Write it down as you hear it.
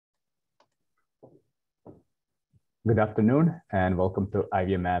Good afternoon and welcome to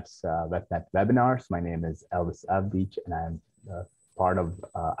IVMF's WebNet webinars. My name is Elvis Avdic and I'm part of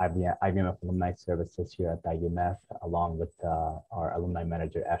IVMF Alumni Services here at IVMF along with our alumni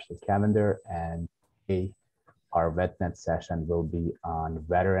manager, Ashley Cavender. And today our WebNet session will be on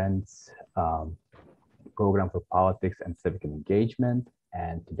Veterans Program for Politics and Civic Engagement.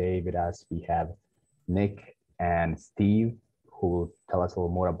 And today with us, we have Nick and Steve, who will tell us a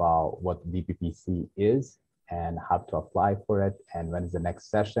little more about what VPPC is and how to apply for it, and when is the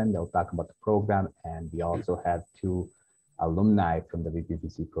next session. They'll talk about the program, and we also have two alumni from the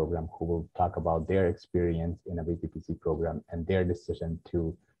VPPC program who will talk about their experience in a VPPC program and their decision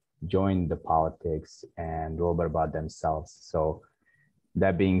to join the politics and a little bit about themselves. So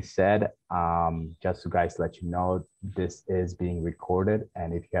that being said, just to guys let you know, this is being recorded,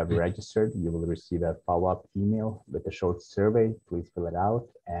 and if you have registered, you will receive a follow-up email with a short survey. Please fill it out,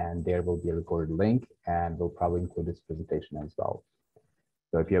 and there will be a recorded link, and we'll probably include this presentation as well.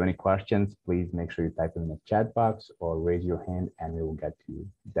 So if you have any questions, please make sure you type them in the chat box or raise your hand and we will get to you.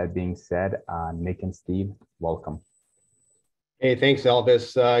 That being said, Nick and Steve, welcome. Hey, thanks,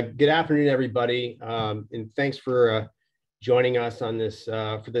 Elvis. Good afternoon, everybody, and thanks for joining us on this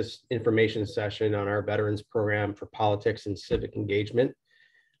for this information session on our Veterans Program for Politics and Civic Engagement.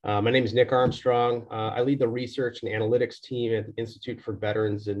 My name is Nick Armstrong. I lead the research and analytics team at the Institute for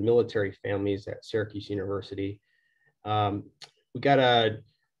Veterans and Military Families at Syracuse University. We got a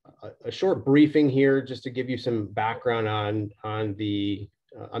short briefing here just to give you some background on the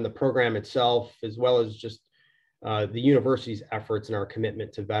program itself, as well as just the university's efforts and our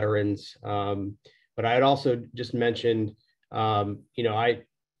commitment to veterans. But I had also just mentioned,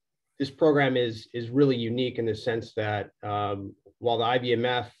 this program is really unique in the sense that while the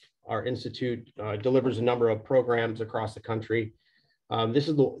IVMF, our institute, delivers a number of programs across the country, this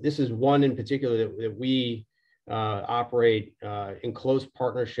is one in particular that we operate in close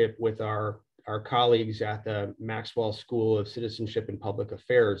partnership with our colleagues at the Maxwell School of Citizenship and Public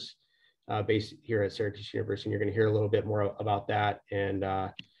Affairs, based here at Syracuse University. And you're going to hear a little bit more about that, and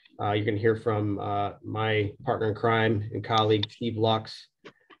you're going to hear from my partner in crime and colleague, Steve Lux.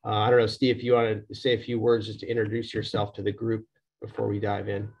 I don't know, Steve, if you want to say a few words just to introduce yourself to the group before we dive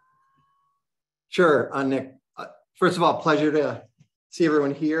in. Sure, Nick. First of all, pleasure to see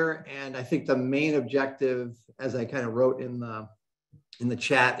everyone here. And I think the main objective, as I kind of wrote in the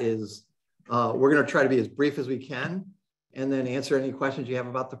chat, is we're going to try to be as brief as we can and then answer any questions you have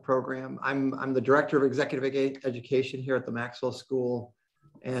about the program. I'm the Director of Executive Education here at the Maxwell School.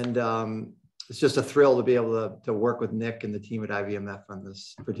 And it's just a thrill to be able to work with Nick and the team at IVMF on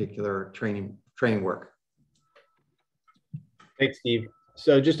this particular training work. Thanks, Steve.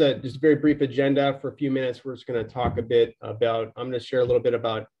 So just a very brief agenda for a few minutes. We're just going to talk a bit about, I'm going to share a little bit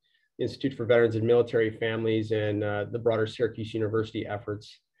about Institute for Veterans and Military Families and the broader Syracuse University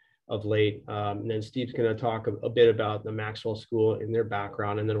efforts of late. And then Steve's going to talk a bit about the Maxwell School and their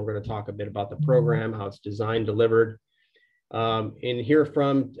background. And then we're going to talk a bit about the program, how it's designed, delivered, and hear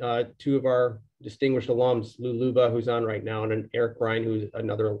from two of our distinguished alums, Lou Luba, who's on right now, and Eric Bryan, who's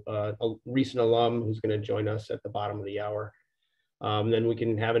another a recent alum who's going to join us at the bottom of the hour. Then we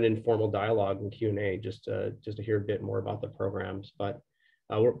can have an informal dialogue and Q&A just to hear a bit more about the programs. But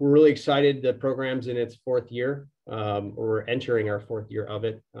we're really excited. The program's in its fourth year. We're entering our fourth year of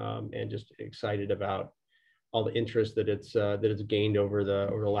it, and just excited about all the interest that it's gained over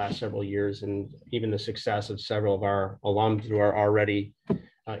the last several years, and even the success of several of our alums who are already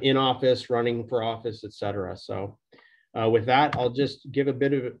in office, running for office, et cetera. So with that, I'll just give a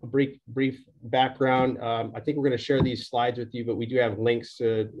bit of a brief background. I think we're going to share these slides with you, but we do have links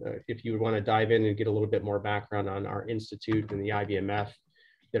to, if you want to dive in and get a little bit more background on our institute and the IVMF,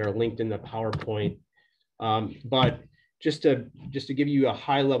 that are linked in the PowerPoint. But just to give you a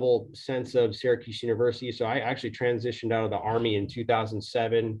high level sense of Syracuse University. So I actually transitioned out of the Army in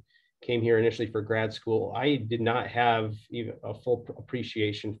 2007, came here initially for grad school. I did not have even a full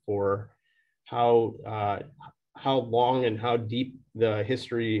appreciation for how long and how deep the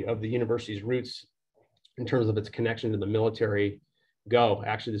history of the university's roots in terms of its connection to the military go.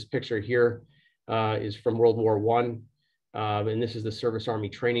 Actually, this picture here is from World War I. And this is the Service Army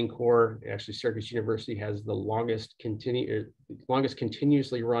Training Corps. Actually, Syracuse University has the longest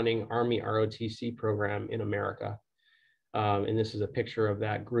continuously running Army ROTC program in America. And this is a picture of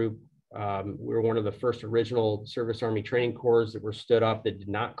that group. We were one of the first original Service Army Training Corps that were stood up that did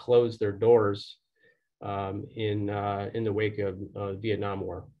not close their doors in the wake of the Vietnam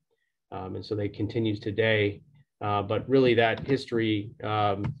War. And so they continues today. But really that history,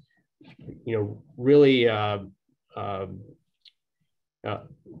 really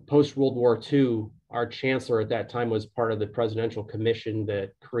post-World War II, our chancellor at that time was part of the presidential commission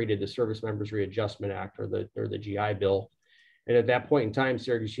that created the Service Members Readjustment Act, or the GI Bill. And at that point in time,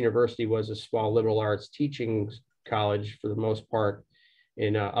 Syracuse University was a small liberal arts teaching college for the most part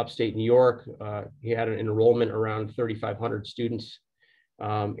in upstate New York. He had an enrollment around 3,500 students.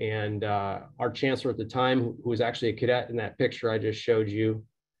 And our chancellor at the time, who was actually a cadet in that picture I just showed you,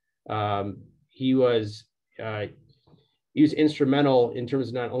 he was instrumental in terms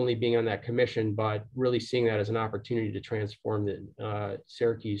of not only being on that commission, but really seeing that as an opportunity to transform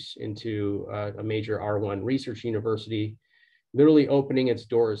Syracuse into a major R1 research university, literally opening its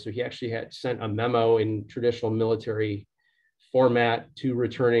doors. So he actually had sent a memo in traditional military format to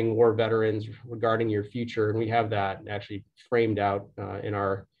returning war veterans regarding your future. And we have that actually framed out in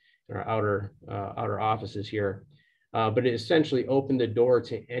our outer offices here. But it essentially opened the door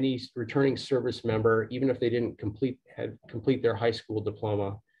to any returning service member, even if they didn't complete their high school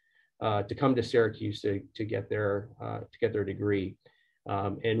diploma, to come to Syracuse to get their degree.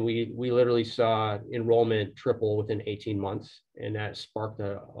 And we literally saw enrollment triple within 18 months, and that sparked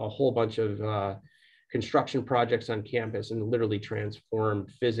a whole bunch of construction projects on campus and literally transformed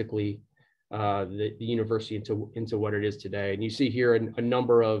physically the university into what it is today. And you see here a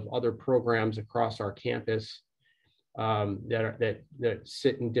number of other programs across our campus that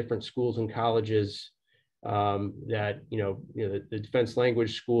sit in different schools and colleges. The Defense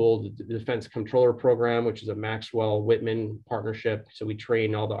Language School, the Defense Controller Program, which is a Maxwell-Whitman partnership. So we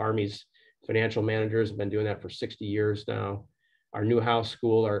train all the Army's financial managers. Have been doing that for 60 years now. Our Newhouse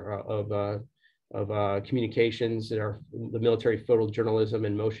School of communications, the military photojournalism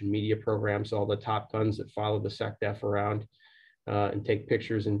and motion media programs, all the top guns that follow the SecDef around and take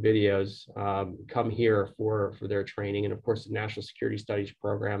pictures and videos come here for their training. And of course, the National Security Studies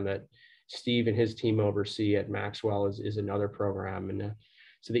program that Steve and his team oversee at Maxwell is another program. And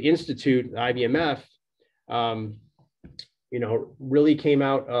so the Institute, the IBMF, really came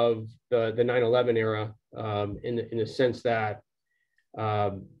out of the 9/11 era in the sense that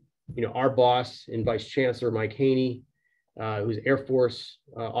our boss and Vice Chancellor Mike Haney, who's an Air Force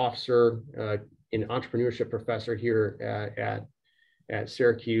officer and entrepreneurship professor here at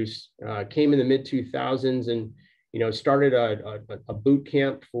Syracuse, came in the mid-2000s and started a boot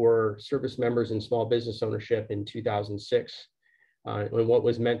camp for service members in small business ownership in 2006. And what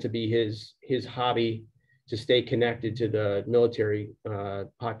was meant to be his hobby to stay connected to the military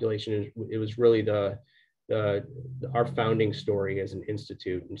population, it was really our founding story as an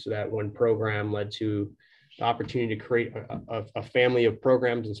institute. And so that one program led to the opportunity to create a family of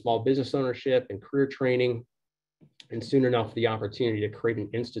programs in small business ownership and career training. And soon enough, the opportunity to create an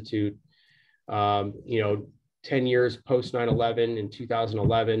institute, 10 years post 9/11 in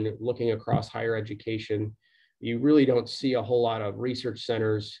 2011, looking across higher education, you really don't see a whole lot of research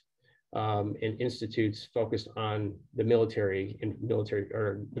centers and institutes focused on the military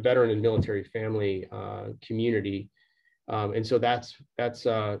or the veteran and military family community. And so that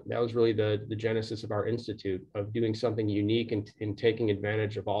was really the genesis of our institute, of doing something unique and taking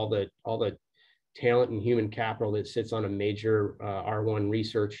advantage of all the talent and human capital that sits on a major R1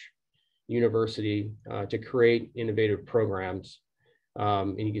 research university to create innovative programs.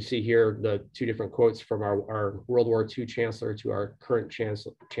 And you can see here the two different quotes from our World War II chancellor to our current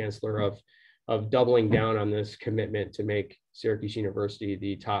chancellor of doubling down on this commitment to make Syracuse University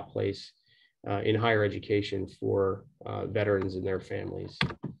the top place in higher education for veterans and their families.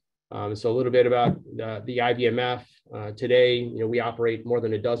 So a little bit about the IBMF. Today, we operate more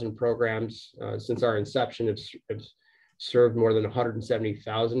than a dozen programs. Since our inception, have served more than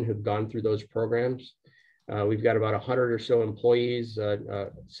 170,000 who've gone through those programs. We've got about 100 or so employees,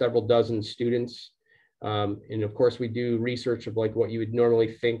 several dozen students. And of course, we do research of like what you would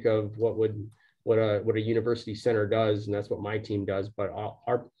normally think of what a university center does, and that's what my team does. But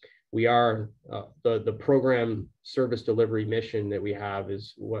the program service delivery mission that we have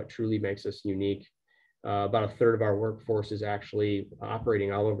is what truly makes us unique. About a third of our workforce is actually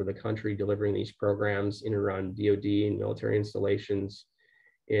operating all over the country, delivering these programs in and around DoD and military installations,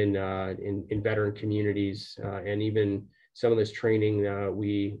 in veteran communities, and even some of this training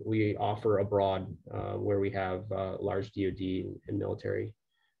we offer abroad, where we have large DoD and military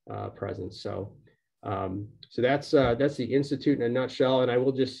presence. So that's the Institute in a nutshell. And I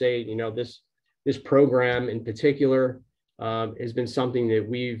will just say, this program in particular has been something that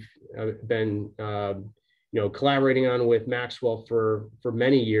we've been collaborating on with Maxwell for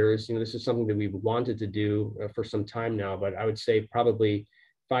many years. This is something that we've wanted to do for some time now, but I would say probably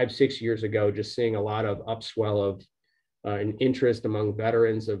 5-6 years ago, just seeing a lot of upswell of an interest among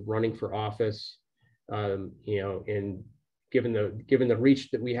veterans of running for office, and given the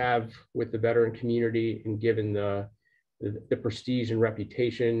reach that we have with the veteran community, and given the prestige and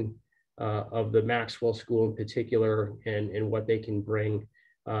reputation of the Maxwell School in particular, and what they can bring,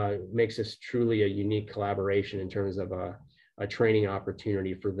 makes this truly a unique collaboration in terms of a training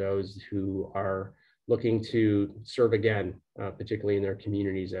opportunity for those who are looking to serve again, particularly in their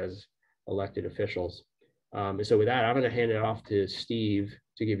communities as elected officials. And so with that, I'm going to hand it off to Steve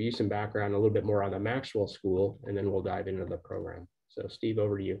to give you some background, a little bit more on the Maxwell School, and then we'll dive into the program. So Steve,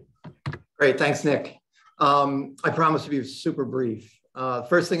 over to you. Great, thanks, Nick. I promise to be super brief.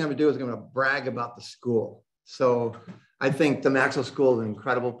 First thing I'm going to do is I'm going to brag about the school. So I think the Maxwell School is an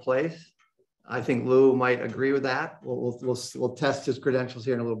incredible place. I think Lou might agree with that. We'll test his credentials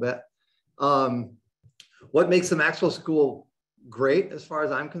here in a little bit. What makes the Maxwell School great, as far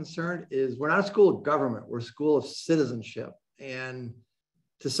as I'm concerned, is we're not a school of government. We're a school of citizenship. And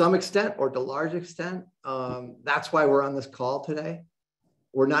to some extent, or to a large extent, that's why we're on this call today.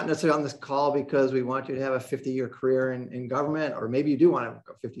 We're not necessarily on this call because we want you to have a 50-year career in government, or maybe you do want to have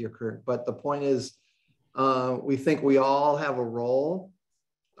a 50-year career. But the point is, we think we all have a role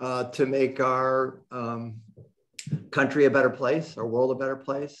to make our country a better place, our world a better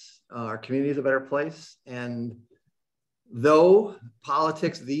place, our communities a better place. And though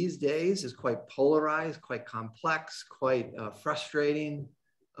politics these days is quite polarized, quite complex, quite frustrating,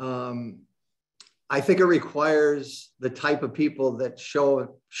 I think it requires the type of people that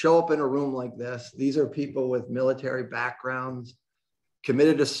show up in a room like this. These are people with military backgrounds,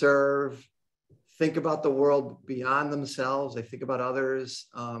 committed to serve, think about the world beyond themselves. They think about others.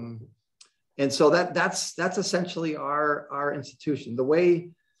 And so that's essentially our institution. The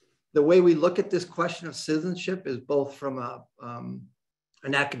way we look at this question of citizenship is both from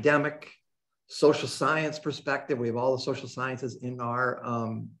an academic social science perspective. We have all the social sciences in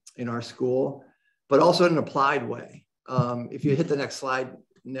our school, but also in an applied way. If you hit the next slide,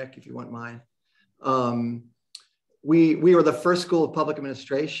 Nick, if you wouldn't mind. We were the first school of public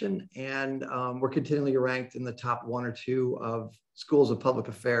administration, and we're continually ranked in the top 1 or 2 of schools of public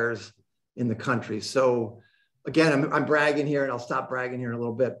affairs in the country. So again, I'm bragging here, and I'll stop bragging here in a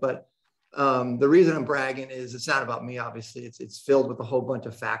little bit, but the reason I'm bragging is it's not about me, obviously. It's filled with a whole bunch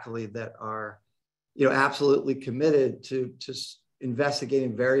of faculty that are, absolutely committed to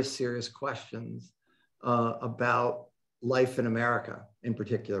investigating very serious questions about life in America in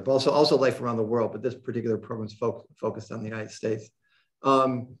particular, but also life around the world. But this particular program is focused on the United States.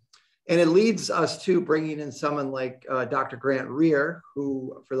 And it leads us to bringing in someone like Dr. Grant Rear,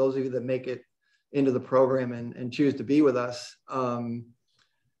 who, for those of you that make it into the program and choose to be with us,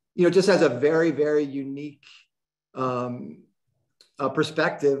 just has a very, very unique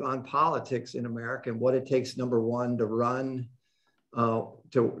perspective on politics in America and what it takes, number one, to run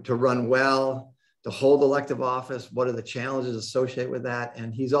well, to hold elective office, what are the challenges associated with that.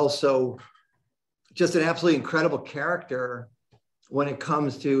 And he's also just an absolutely incredible character when it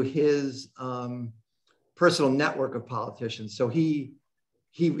comes to his personal network of politicians. So he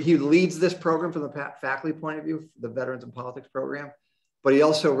leads this program from the faculty point of view, the Veterans in Politics program, but he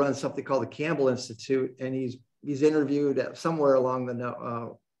also runs something called the Campbell Institute, and he's interviewed at somewhere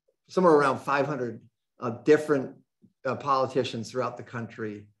around 500 different politicians throughout the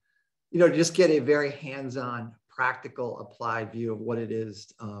country, to just get a very hands-on, practical, applied view of what it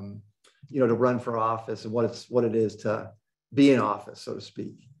is, to run for office and what it is to be in office, so to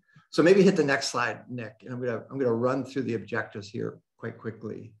speak. So maybe hit the next slide, Nick, and I'm gonna run through the objectives here quite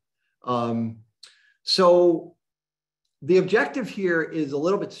quickly. So the objective here is a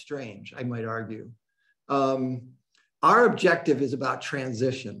little bit strange, I might argue. Our objective is about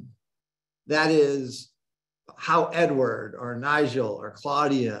transition. That is how Edward or Nigel or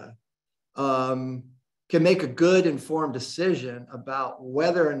Claudia can make a good informed decision about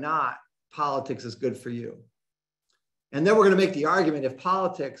whether or not politics is good for you. And then we're going to make the argument, if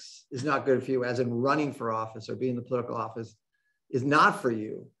politics is not good for you, as in running for office or being in the political office is not for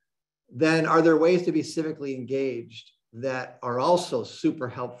you, then are there ways to be civically engaged that are also super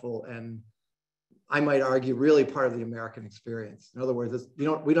helpful and, I might argue, really part of the American experience? In other words, we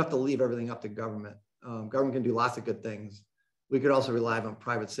don't have to leave everything up to government. Government can do lots of good things. We could also rely on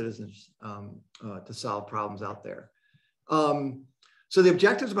private citizens to solve problems out there. So the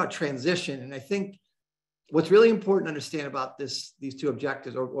objective is about transition. And I think what's really important to understand about these 2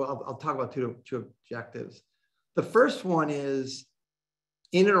 objectives, or I'll talk about two objectives. The first one is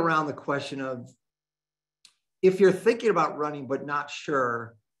in and around the question of, if you're thinking about running but not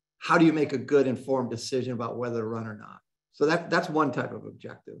sure, how do you make a good informed decision about whether to run or not? So that's one type of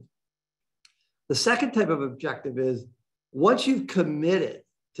objective. The second type of objective is, once you've committed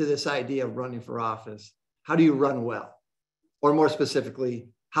to this idea of running for office, how do you run well? or more specifically,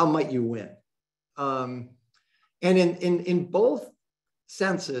 how might you win? And in both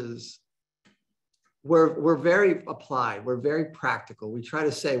senses, we're very applied. We're very practical. We try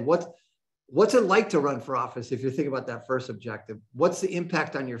to say, what's it like to run for office? If you think about that first objective, what's the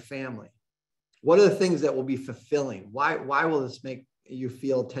impact on your family? What are the things that will be fulfilling? Why will this make you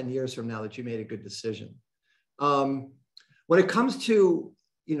feel 10 years from now that you made a good decision? When it comes to,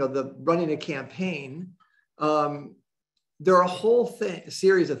 the running a campaign, there are a whole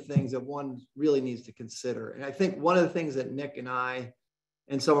series of things that one really needs to consider. And I think one of the things that Nick and I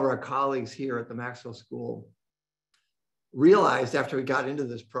and some of our colleagues here at the Maxwell School realized after we got into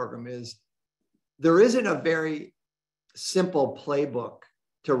this program is there isn't a very simple playbook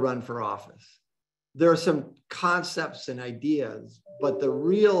to run for office. There are some concepts and ideas, but the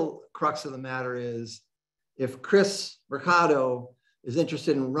real crux of the matter is if Chris Mercado is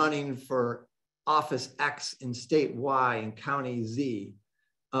interested in running for office X in state Y in county Z,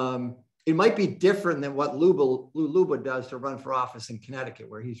 it might be different than what Lou Luba does to run for office in Connecticut,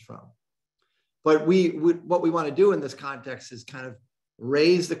 where he's from. But what we want to do in this context is kind of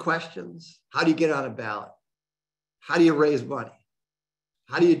raise the questions. How do you get on a ballot? How do you raise money?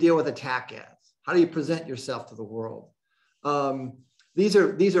 How do you deal with attack ads? How do you present yourself to the world? These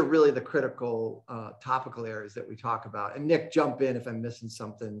are really the critical topical areas that we talk about. And Nick, jump in if I'm missing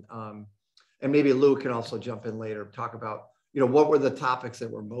something. And maybe Lou can also jump in later, talk about, what were the topics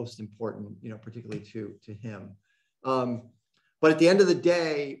that were most important, particularly to him. But at the end of the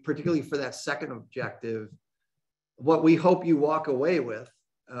day, particularly for that second objective, what we hope you walk away with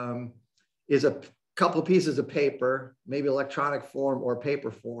is a couple of pieces of paper, maybe electronic form or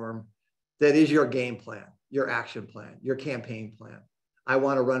paper form, that is your game plan, your action plan, your campaign plan. I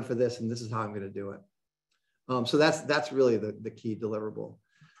want to run for this, and this is how I'm going to do it. So that's really the key deliverable.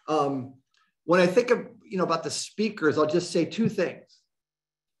 When I think of, about the speakers, I'll just say two things.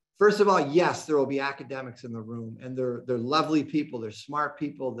 First of all, yes, there will be academics in the room, and they're lovely people. They're smart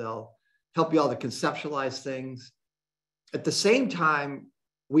people. They'll help you all to conceptualize things. At the same time,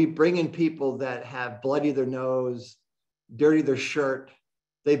 we bring in people that have bloodied their nose, dirtied their shirt.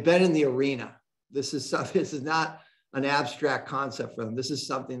 They've been in the arena. This is not an abstract concept for them. This is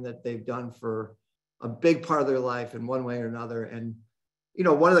something that they've done for a big part of their life in one way or another. And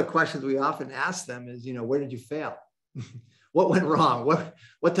one of the questions we often ask them is, where did you fail? What went wrong?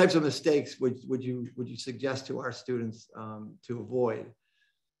 What types of mistakes would you suggest to our students to avoid?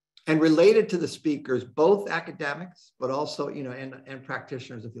 And related to the speakers, both academics, but also, and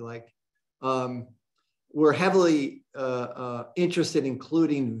practitioners, if you like, we're heavily interested in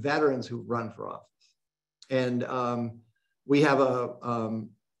including veterans who run for office. And we have a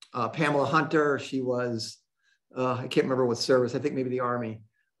Pamela Hunter. She was, I can't remember what service, I think maybe the Army,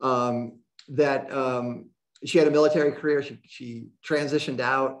 she had a military career. She transitioned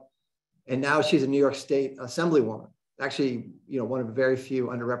out, and now she's a New York State Assemblywoman. Actually, one of the very few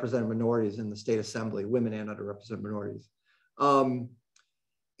underrepresented minorities in the state assembly, women and underrepresented minorities.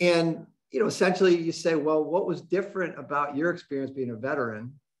 And essentially you say, well, what was different about your experience being a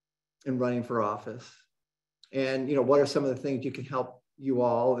veteran and running for office? And what are some of the things you can help you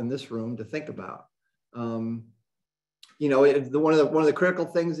all in this room to think about? One of the critical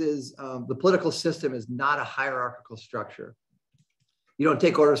things is the political system is not a hierarchical structure. You don't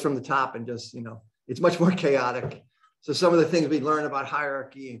take orders from the top and just, it's much more chaotic. So some of the things we learn about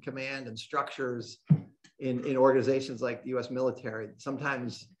hierarchy and command and structures in organizations like the U.S. military,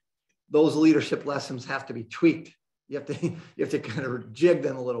 sometimes those leadership lessons have to be tweaked. You have to kind of jig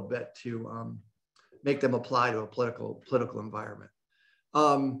them a little bit to make them apply to a political environment.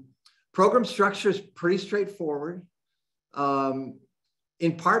 Program structure is pretty straightforward.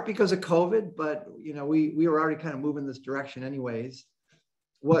 In part because of COVID, but we were already kind of moving this direction anyways.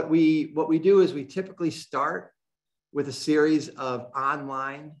 What we do is we typically start with a series of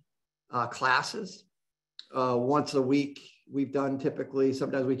online classes once a week. We've done typically,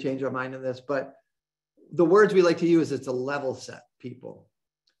 sometimes we change our mind on this, but the words we like to use, it's a level set people,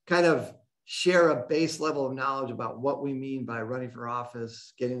 kind of share a base level of knowledge about what we mean by running for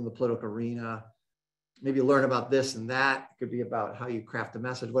office, getting in the political arena, maybe learn about this and that. It could be about how you craft a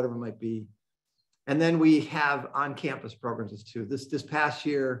message, whatever it might be. And then we have on-campus programs too. This past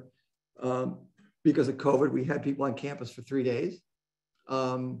year, because of COVID, we had people on campus for 3 days.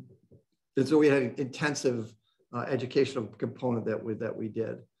 And so we had an intensive educational component that we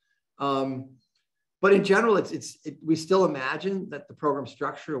did. But in general, we still imagine that the program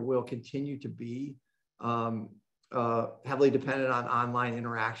structure will continue to be heavily dependent on online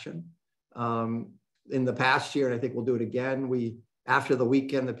interaction. In the past year, and I think we'll do it again, we after the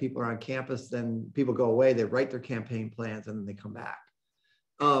weekend that people are on campus, then people go away, they write their campaign plans, and then they come back.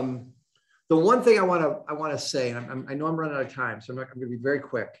 The one thing I want to say, and I know I'm running out of time, so I'm going to be very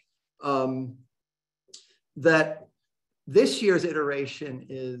quick, that this year's iteration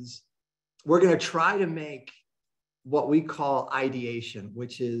is we're going to try to make what we call ideation,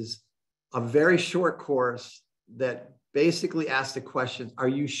 which is a very short course that basically asks the question, are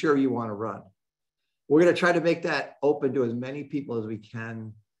you sure you want to run? We're going to try to make that open to as many people as we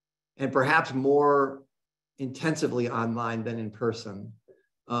can, and perhaps more intensively online than in person.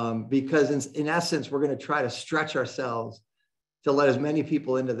 Because in essence, we're going to try to stretch ourselves to let as many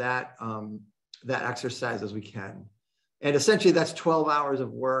people into that, that exercise as we can. And essentially that's 12 hours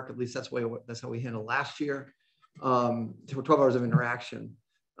of work. At least that's how we handled last year. 12 hours of interaction.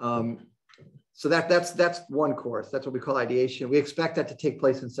 So that's one course. That's what we call ideation. We expect that to take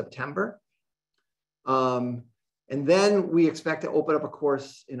place in September. And then we expect to open up a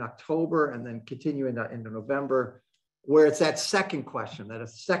course in October and then continue into November, where it's that second question, that a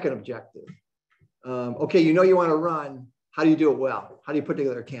second objective. Okay, you know you want to run. How do you do it well? How do you put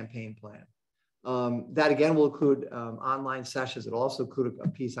together a campaign plan? That again will include online sessions. It'll also include a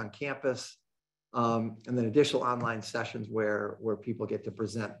piece on campus, and then additional online sessions where people get to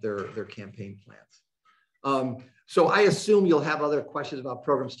present their campaign plans. So I assume you'll have other questions about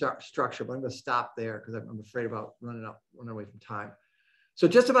program structure, but I'm going to stop there because I'm afraid about running away from time. So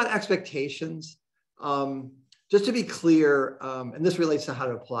just about expectations, just to be clear, and this relates to how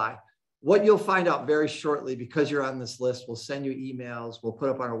to apply. What you'll find out very shortly, because you're on this list, we'll send you emails, we'll put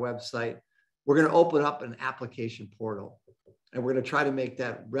up on our website. We're going to open up an application portal, and we're going to try to make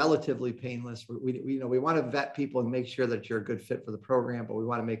that relatively painless. We want to vet people and make sure that you're a good fit for the program, but we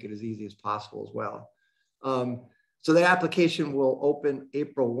want to make it as easy as possible as well. So the application will open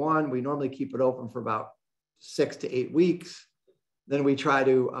April 1. We normally keep it open for about 6 to 8 weeks. Then we try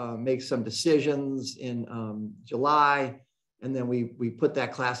to make some decisions in July, and then we put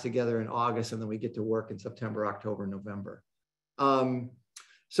that class together in August, and then we get to work in September, October, November.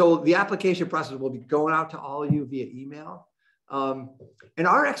 So the application process will be going out to all of you via email. And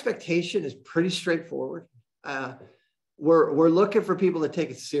our expectation is pretty straightforward. We're looking for people to take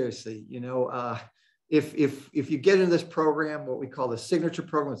it seriously. You know, if you get into this program, what we call the signature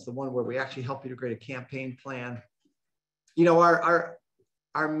program, it's the one where we actually help you to create a campaign plan. You know,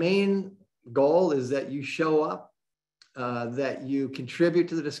 our main goal is that you show up, that you contribute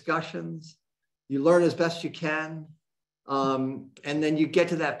to the discussions, you learn as best you can, and then you get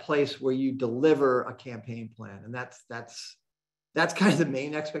to that place where you deliver a campaign plan, and that's kind of the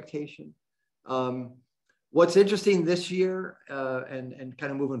main expectation. What's interesting this year and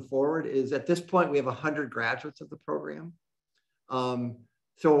kind of moving forward is at this point we have 100 graduates of the program.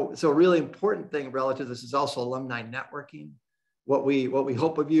 So a really important thing relative to this is also alumni networking. What we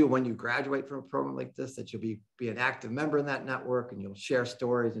hope of you when you graduate from a program like this, that you'll be an active member in that network, and you'll share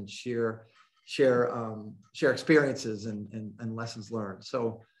stories and share experiences and lessons learned.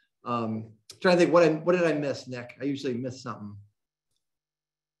 So trying to think, what did I miss, Nick? I usually miss something.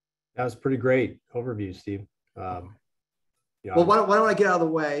 That was pretty great overview, Steve. Yeah. Well, why don't I get out of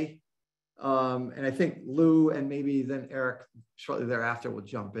the way? And I think Lou and maybe then Eric shortly thereafter will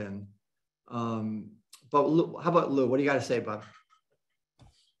jump in. But Lou, how about Lou? What do you got to say, bud?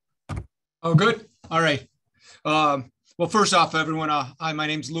 Oh, good. All right. Well, first off, everyone, hi, my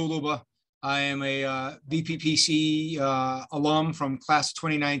name's Lou Luba. I am a VPPC alum from class of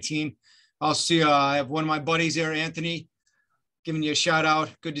 2019. I'll see, I have one of my buddies there, Anthony, giving you a shout out.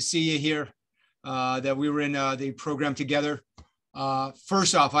 Good to see you here, that we were in the program together.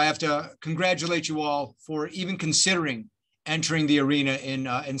 First off, I have to congratulate you all for even considering entering the arena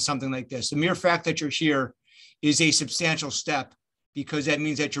in something like this. The mere fact that you're here is a substantial step, because that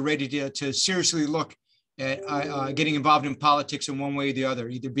means that you're ready to seriously look at getting involved in politics in one way or the other,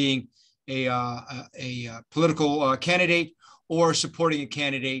 either being a political candidate or supporting a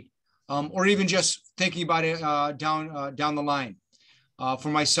candidate, or even just thinking about it down the line. For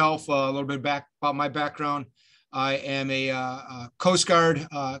myself, a little bit about my background. I am a Coast Guard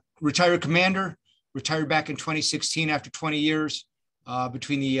retired commander, retired back in 2016 after 20 years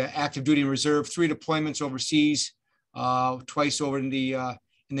between the active duty and reserve, 3 deployments overseas, twice over in the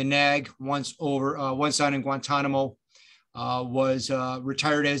NAG, once on in Guantanamo. Was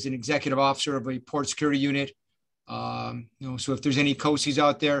retired as an executive officer of a port security unit. So if there's any COSIs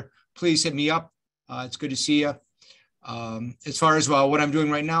out there, please hit me up. It's good to see you. As far as what I'm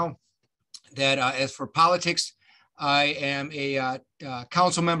doing right now, that as for politics, I am a town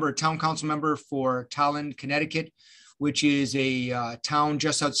council member for Tolland, Connecticut, which is a town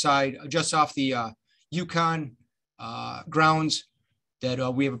just off the Yukon grounds.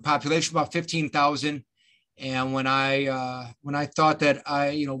 that we have a population of about 15,000. And when I thought that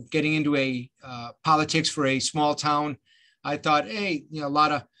getting into politics for a small town, I thought, hey, a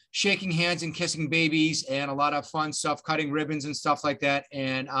lot of shaking hands and kissing babies and a lot of fun stuff, cutting ribbons and stuff like that.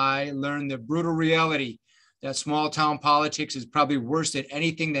 And I learned the brutal reality that small town politics is probably worse than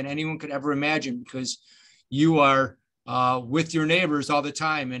anything that anyone could ever imagine, because you are with your neighbors all the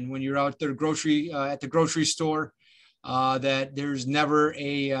time. And when you're out there at the grocery store, that there's never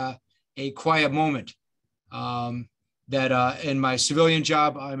a quiet moment. In my civilian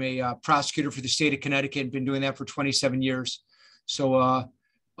job, I'm a prosecutor for the state of Connecticut and been doing that for 27 years. So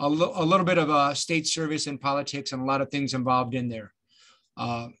a little bit of state service and politics and a lot of things involved in there.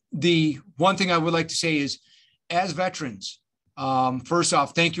 The one thing I would like to say is, as veterans, first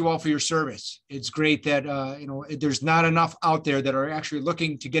off, thank you all for your service. It's great that, there's not enough out there that are actually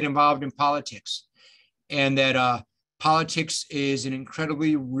looking to get involved in politics, and that politics is an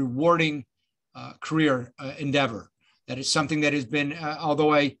incredibly rewarding career endeavor. That is something that has been,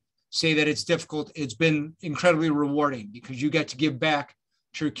 although I say that it's difficult, it's been incredibly rewarding, because you get to give back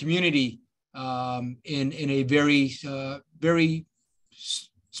to your community in a very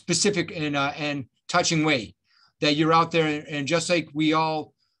specific and touching way. That you're out there, and just like we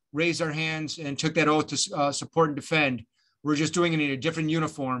all raised our hands and took that oath to support and defend, we're just doing it in a different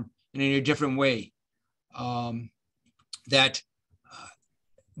uniform and in a different way.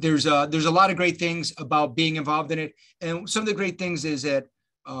 There's a lot of great things about being involved in it, and some of the great things is that,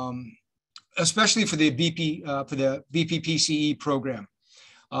 especially for the VPPCE program,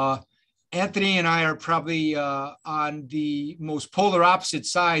 Anthony and I are probably on the most polar opposite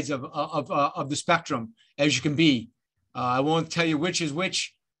sides of the spectrum as you can be. I won't tell you which is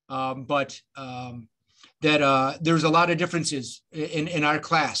which, but there's a lot of differences in our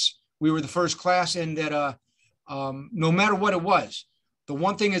class. We were the first class, and that no matter what it was, the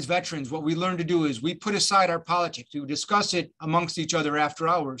one thing as veterans, what we learned to do is we put aside our politics. We would discuss it amongst each other after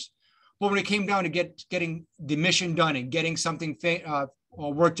hours. But when it came down to getting the mission done and getting something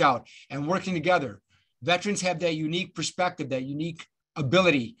worked out and working together, veterans have that unique perspective, that unique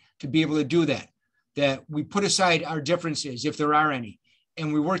ability to be able to do that, that we put aside our differences, if there are any,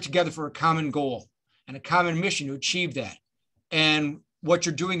 and we work together for a common goal and a common mission to achieve that. And what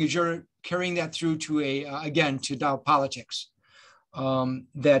you're doing is you're carrying that through to now politics.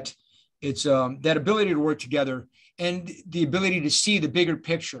 That it's that ability to work together and the ability to see the bigger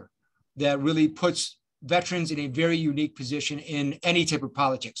picture that really puts veterans in a very unique position in any type of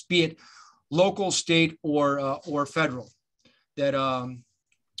politics, be it local, state, or federal. That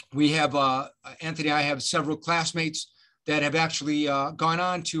we have, Anthony and I have several classmates that have actually gone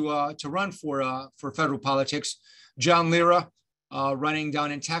on to run for federal politics. John Lira running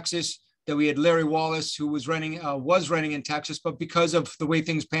down in Texas. That we had Larry Wallace, who was running in Texas, but because of the way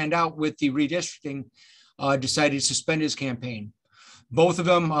things panned out with the redistricting, decided to suspend his campaign. Both of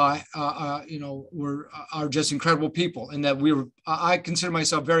them, are just incredible people, and that I consider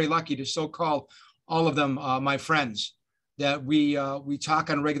myself very lucky to so call all of them my friends. That we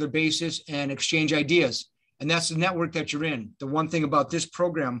talk on a regular basis and exchange ideas, and that's the network that you're in. The one thing about this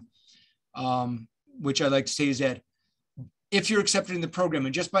program, which I like to say, is that if you're accepted in the program,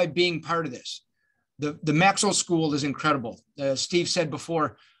 and just by being part of this, the Maxwell School is incredible. Steve said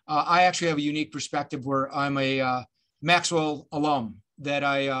before, I actually have a unique perspective where I'm a Maxwell alum, that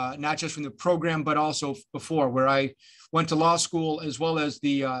I, not just from the program, but also before, where I went to law school as well as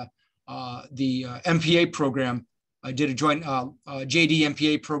the MPA program. I did a joint JD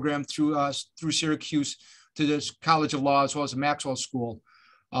MPA program through Syracuse to this College of Law, as well as the Maxwell School.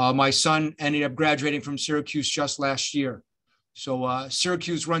 My son ended up graduating from Syracuse just last year. So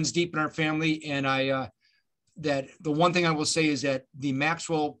Syracuse runs deep in our family, and that the one thing I will say is that the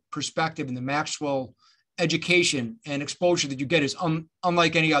Maxwell perspective and the Maxwell education and exposure that you get is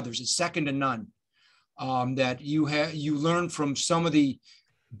unlike any others. It's second to none. That you learn from some of the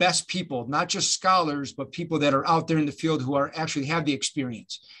best people, not just scholars, but people that are out there in the field who are actually have the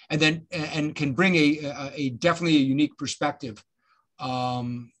experience, and can bring a definitely a unique perspective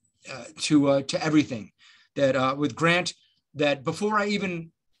to everything. That with Grant, that before I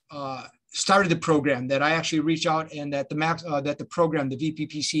even started the program, that I actually reached out, and that the program, the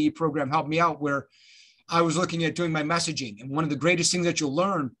VPPCE program, helped me out, where I was looking at doing my messaging. And one of the greatest things that you'll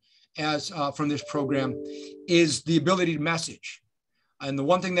learn from this program is the ability to message. And the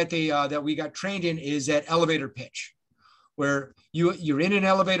one thing that that we got trained in is that elevator pitch, where you're in an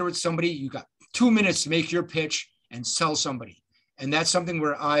elevator with somebody, you got 2 minutes to make your pitch and sell somebody. And that's something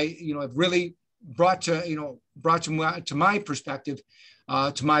where I, have really brought to my perspective,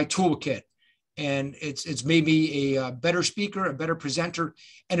 to my toolkit. and it's made me a better speaker, a better presenter,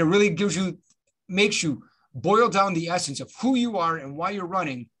 and it really makes you boil down the essence of who you are and why you're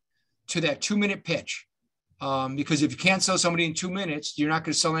running to that 2-minute pitch. Because if you can't sell somebody in 2 minutes, you're not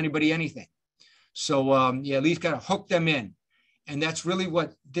going to sell anybody anything. So at least got to hook them in. And that's really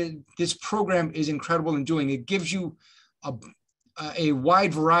what this program is incredible in doing. It gives you a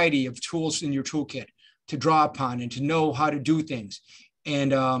wide variety of tools in your toolkit to draw upon and to know how to do things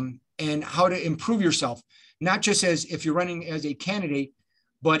and how to improve yourself, not just as if you're running as a candidate,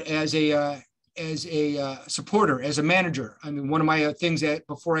 but as a supporter, as a manager. I mean, one of my things that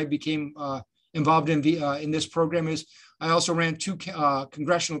before I became involved in this program is I also ran 2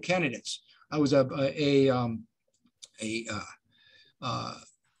 congressional candidates. I was a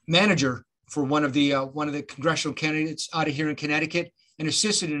manager for one of the congressional candidates out of here in Connecticut, and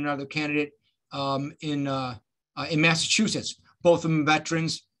assisted another candidate in Massachusetts. Both of them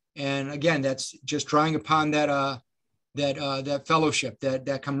veterans, and again, that's just drawing upon that fellowship,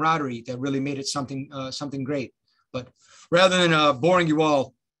 that camaraderie that really made it something great. But rather than boring you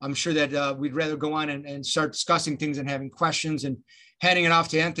all, I'm sure that we'd rather go on and start discussing things and having questions and handing it off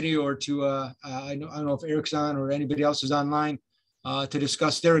to Anthony or to I don't know if Eric's on or anybody else is online to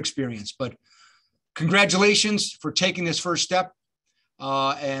discuss their experience. But congratulations for taking this first step,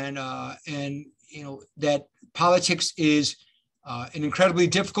 and you know that politics is an incredibly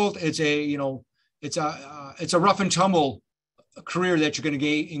difficult. It's a rough and tumble career that you're going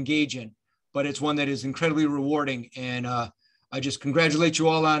to engage in, but it's one that is incredibly rewarding. And I just congratulate you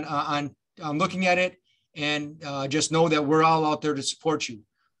all on looking at it, and just know that we're all out there to support you.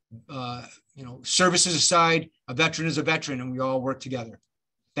 You know, services aside, a veteran is a veteran, and we all work together.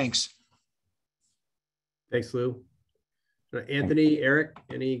 Thanks. Thanks, Lou. Anthony, Eric,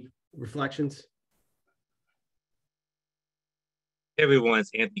 any reflections? Hey everyone, it's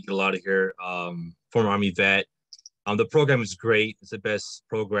Anthony Galata here, former Army vet. The program is great. It's the best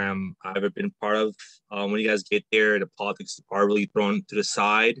program I've ever been part of. When you guys get there, the politics are really thrown to the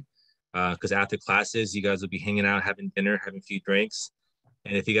side, because after classes, you guys will be hanging out, having dinner, having a few drinks.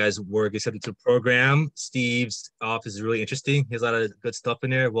 And if you guys were accepted to the program, Steve's office is really interesting. He has a lot of good stuff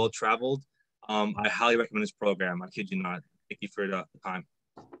in there, well-traveled. I highly recommend this program. I kid you not. Thank you for the time.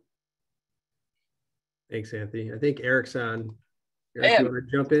 Thanks, Anthony. I think Eric's on. Eric, you want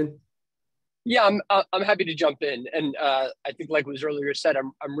to jump in? Yeah, I'm happy to jump in, and I think, like was earlier said,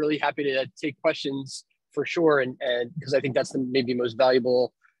 I'm really happy to take questions for sure, and because I think that's the maybe most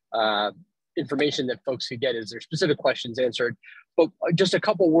valuable information that folks could get is their specific questions answered. But just a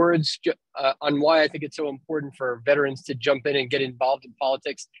couple words on why I think it's so important for veterans to jump in and get involved in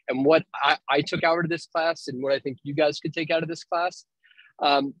politics, and what I took out of this class, and what I think you guys could take out of this class.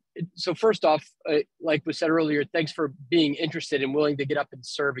 So first off, like was said earlier, thanks for being interested and willing to get up and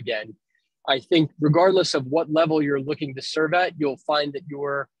serve again. I think regardless of what level you're looking to serve at, you'll find that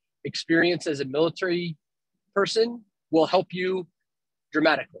your experience as a military person will help you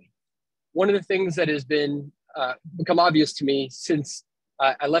dramatically. One of the things that has been become obvious to me since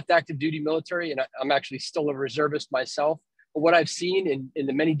I left active duty military, and I'm actually still a reservist myself, but what I've seen in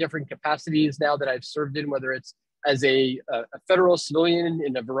the many different capacities now that I've served in, whether it's as a federal civilian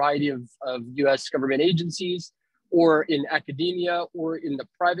in a variety of US government agencies, or in academia, or in the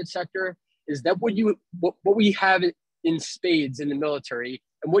private sector, is that what we have in spades in the military,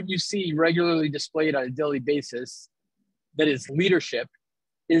 and what you see regularly displayed on a daily basis, that is leadership,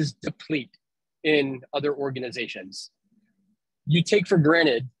 is deplete in other organizations. You take for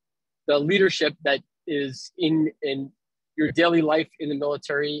granted the leadership that is in your daily life in the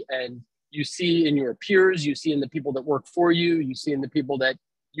military, and you see in your peers, you see in the people that work for you, you see in the people that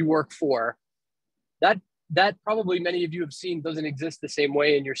you work for. That probably many of you have seen doesn't exist the same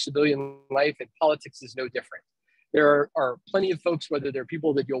way in your civilian life, and politics is no different. There are plenty of folks, whether they're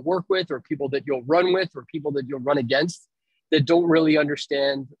people that you'll work with, or people that you'll run with, or people that you'll run against, that don't really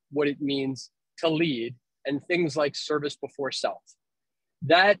understand what it means to lead, and things like service before self.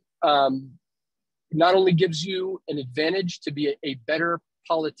 That not only gives you an advantage to be a better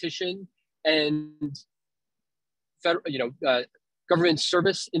politician and government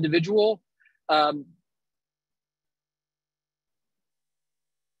service individual,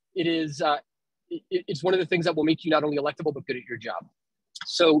 it's one of the things that will make you not only electable but good at your job.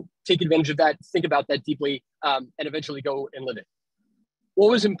 So take advantage of that, think about that deeply, and eventually go and live it. What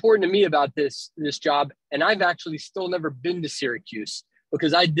was important to me about this job, and I've actually still never been to Syracuse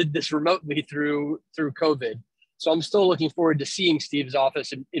because I did this remotely through COVID. So I'm still looking forward to seeing Steve's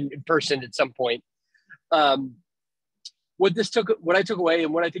office in person at some point. What I took away,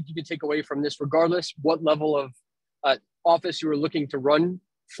 and what I think you can take away from this, regardless what level of office you were looking to run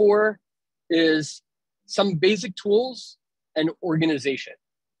for, is some basic tools and organization.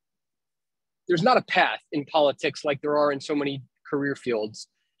 There's not a path in politics like there are in so many career fields.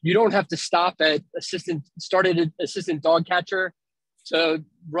 You don't have to stop at assistant dog catcher to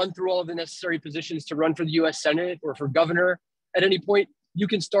run through all of the necessary positions to run for the US Senate or for governor at any point. You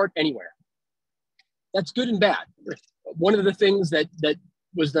can start anywhere. That's good and bad. One of the things that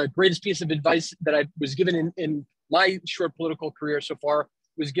was the greatest piece of advice that I was given in my short political career so far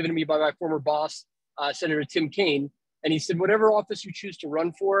was given to me by my former boss, Senator Tim Kaine. And he said, whatever office you choose to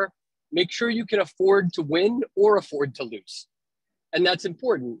run for, make sure you can afford to win or afford to lose. And that's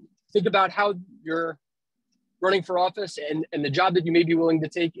important. Think about how you're running for office and the job that you may be willing to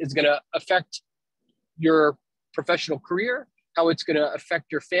take is going to affect your professional career, how it's going to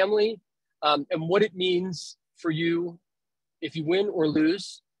affect your family, and what it means for you if you win or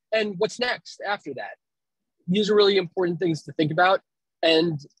lose, and what's next after that. These are really important things to think about,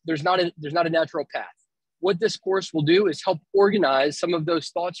 and there's not a natural path. What this course will do is help organize some of those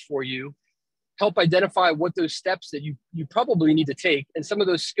thoughts for you, help identify what those steps that you probably need to take, and some of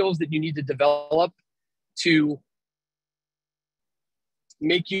those skills that you need to develop to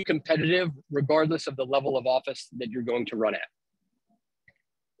make you competitive regardless of the level of office that you're going to run at.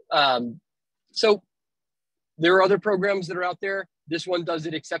 So there are other programs that are out there. This one does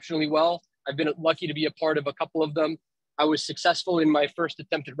it exceptionally well. I've been lucky to be a part of a couple of them. I was successful in my first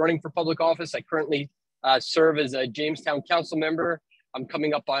attempt at running for public office. I currently serve as a Jamestown council member. I'm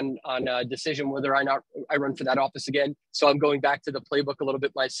coming up on a decision whether or not I run for that office again. So I'm going back to the playbook a little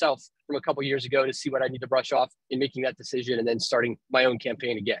bit myself from a couple years ago to see what I need to brush off in making that decision and then starting my own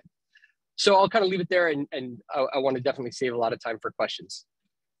campaign again. So I'll kind of leave it there, and I want to definitely save a lot of time for questions.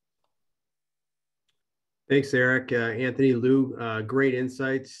 Thanks, Eric. Anthony, Lou, great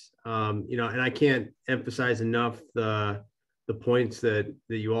insights. And I can't emphasize enough the points that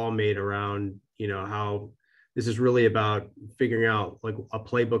you all made around, how this is really about figuring out like a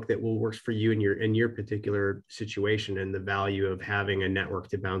playbook that will work for you in your particular situation, and the value of having a network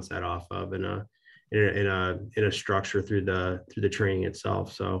to bounce that off of in a structure through the training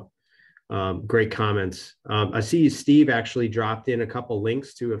itself. So great comments. I see Steve actually dropped in a couple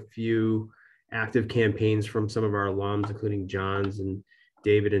links to a few active campaigns from some of our alums, including John's and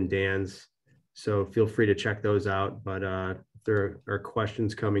David and Dan's. So feel free to check those out. But if there are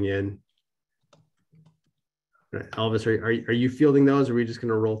questions coming in, Elvis, are you fielding those, or are we just going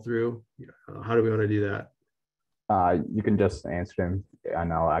to roll through? How do we want to do that? You can just answer them,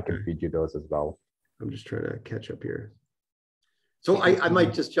 and I can feed you those as well. I'm just trying to catch up here. So I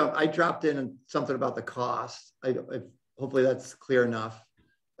might just jump. I dropped in something about the cost. Hopefully that's clear enough.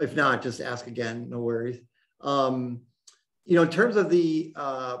 If not, just ask again, no worries. In terms of the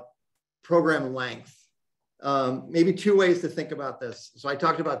program length, maybe two ways to think about this. So I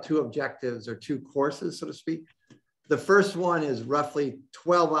talked about two objectives or two courses, so to speak. The first one is roughly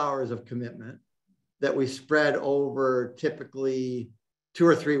 12 hours of commitment that we spread over typically 2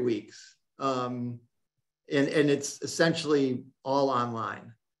 or 3 weeks. And it's essentially all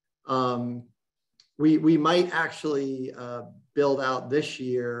online. We might actually build out this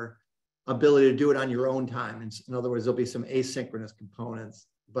year ability to do it on your own time. In other words, there'll be some asynchronous components,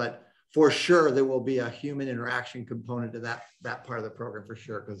 but for sure there will be a human interaction component to that part of the program for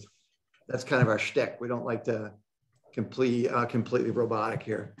sure, because that's kind of our shtick. We don't like to completely robotic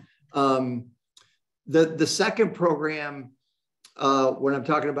here. The second program, when I'm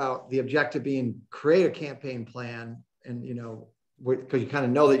talking about the objective being create a campaign plan, and because you kind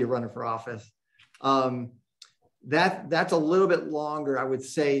of know that you're running for office, that's a little bit longer. I would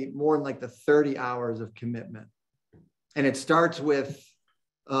say more than like the 30 hours of commitment, and it starts with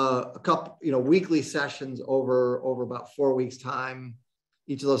a couple, weekly sessions over about 4 weeks time.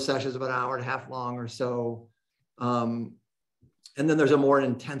 Each of those sessions about an hour and a half long or so, and then there's a more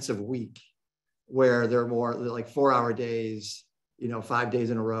intensive week where they're more like 4-hour days, 5 days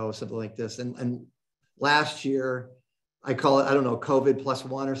in a row, something like this. And last year, I call it, I don't know, COVID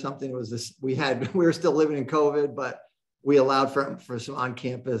 +1 or something. It was this, we were still living in COVID, but we allowed for some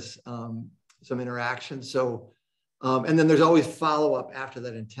on-campus, some interaction. So, and then there's always follow-up after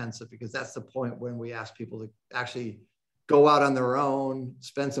that intensive, because that's the point when we ask people to actually go out on their own,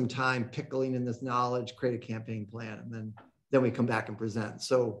 spend some time pickling in this knowledge, create a campaign plan, and then we come back and present.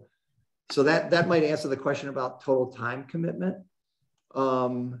 So that might answer the question about total time commitment.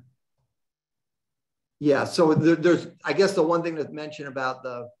 Yeah, so there's, I guess the one thing to mention about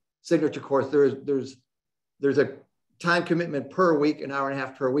the signature course, there's a time commitment per week, an hour and a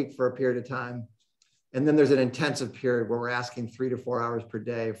half per week for a period of time. And then there's an intensive period where we're asking 3 to 4 hours per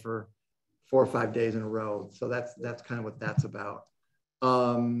day for 4 or 5 days in a row. So that's kind of what that's about.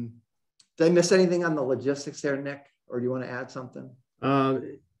 The Did I miss anything on the logistics there, Nick? Or do you want to add something?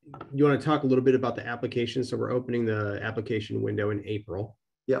 You want to talk a little bit about the application? So we're opening the application window in April.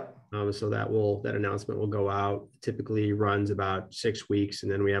 Yep. So that announcement will go out. Typically runs about 6 weeks,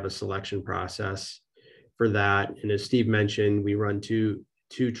 and then we have a selection process for that. And as Steve mentioned, we run two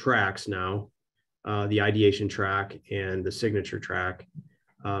tracks now, the ideation track and the signature track.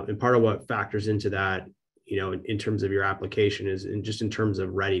 And part of what factors into that, in terms of your application is in terms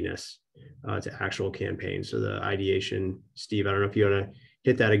of readiness to actual campaign. So the ideation, Steve, I don't know if you want to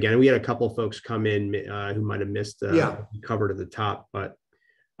hit that again. We had a couple of folks come in who might have missed the cover to the top, but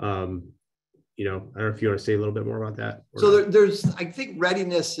I don't know if you want to say a little bit more about that. So I think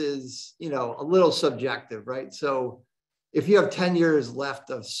readiness is, a little subjective, right? So if you have 10 years left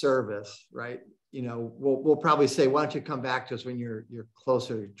of service, right, we'll probably say, why don't you come back to us when you're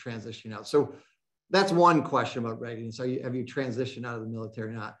closer to transitioning out? So that's one question about readiness. Have you transitioned out of the military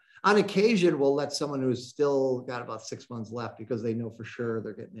or not? On occasion, we'll let someone who's still got about 6 months left because they know for sure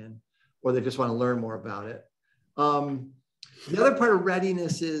they're getting in, or they just want to learn more about it. The other part of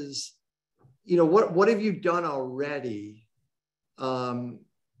readiness is, what have you done already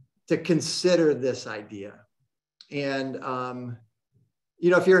to consider this idea? And,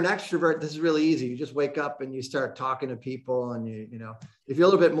 if you're an extrovert, this is really easy. You just wake up and you start talking to people, and if you're a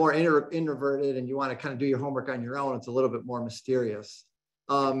little bit more introverted and you want to kind of do your homework on your own, it's a little bit more mysterious.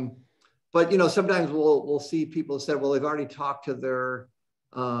 But sometimes we'll see people say, well, they've already talked to their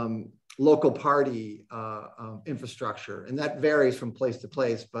local party infrastructure, and that varies from place to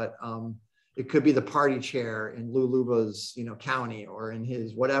place. But it could be the party chair in Lou Luba's county, or in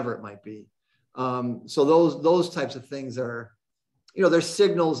his whatever it might be. So those types of things are, there's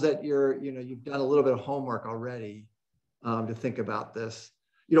signals that you've done a little bit of homework already to think about this.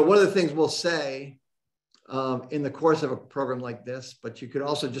 One of the things we'll say in the course of a program like this, but you could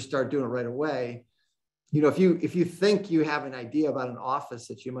also just start doing it right away. If you think you have an idea about an office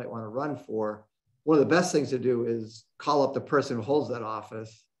that you might want to run for, one of the best things to do is call up the person who holds that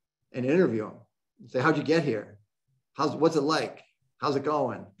office and interview them. Say, how'd you get here? What's it like? How's it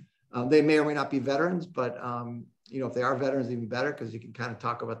going? They may or may not be veterans, but if they are veterans, even better, because you can kind of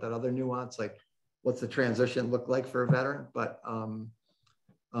talk about that other nuance, like what's the transition look like for a veteran. But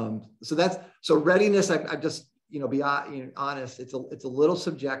so readiness. I just be honest. It's a little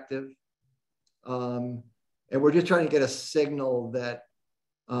subjective, and we're just trying to get a signal that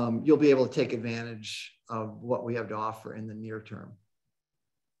you'll be able to take advantage of what we have to offer in the near term.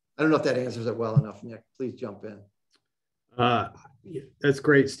 I don't know if that answers it well enough, Nick. Please jump in. That's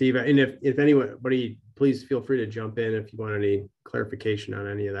great, Steve. And if anybody, please feel free to jump in if you want any clarification on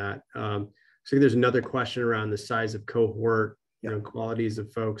any of that. So there's another question around the size of cohort, qualities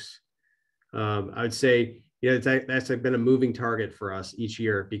of folks. I would say, that's been a moving target for us each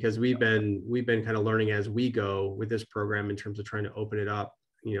year, because we've been kind of learning as we go with this program in terms of trying to open it up,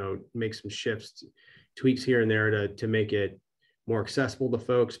 make some shifts, tweaks here and there to make it more accessible to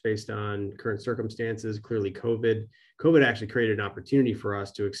folks based on current circumstances. Clearly, COVID actually created an opportunity for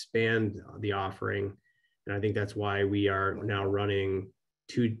us to expand the offering. And I think that's why we are now running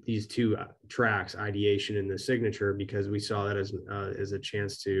these two tracks, ideation and the signature, because we saw that as a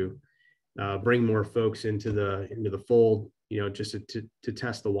chance to bring more folks into the fold, just to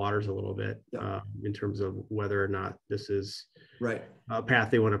test the waters a little bit in terms of whether or not this is right a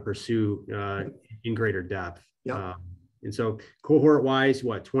path they want to pursue in greater depth. Yeah. And so cohort wise,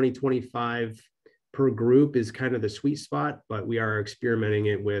 2025 per group is kind of the sweet spot, but we are experimenting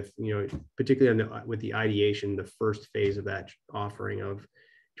it with, particularly with the ideation, the first phase of that offering of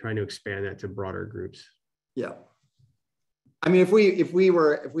trying to expand that to broader groups. Yeah. I mean, if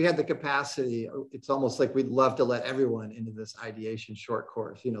we had the capacity, it's almost like we'd love to let everyone into this ideation short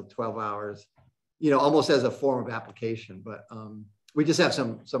course, 12 hours, almost as a form of application, but we just have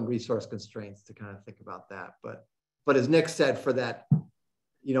some resource constraints to kind of think about that. But as Nick said, for that,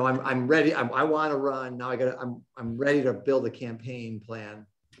 I'm ready. I want to run now. I'm ready to build a campaign plan.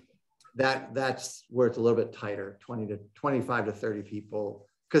 That's where it's a little bit tighter, 25 to 30 people,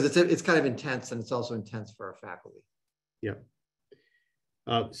 because it's kind of intense, and it's also intense for our faculty. Yeah.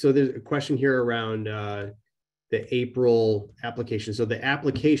 So there's a question here around the April application. So the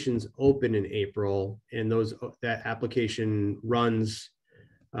applications open in April, and that application runs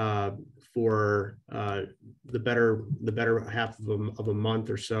for the better half of a month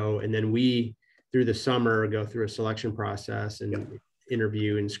or so, and then we through the summer go through a selection process and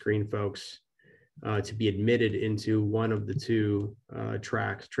interview and screen folks to be admitted into one of the two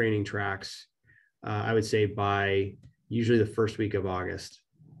training tracks. I would say by usually the first week of August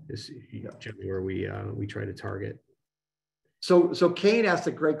is generally where we try to target. So Kane asked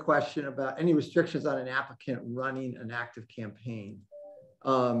a great question about any restrictions on an applicant running an active campaign.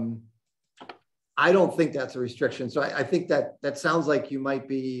 I don't think that's a restriction. So I think that sounds like you might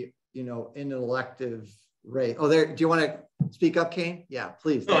be, in an elective race. Oh, do you want to speak up, Kane? Yeah,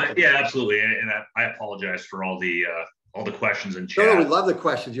 please. Yeah, absolutely. And I apologize for all the questions in chat. No, we love the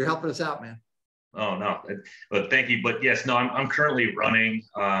questions. You're helping us out, man. Oh, no, but thank you. But yes, no, I'm currently running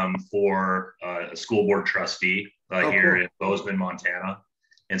for a school board trustee here in Bozeman, Montana.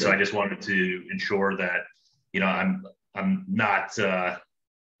 And so I just wanted to ensure that, I'm not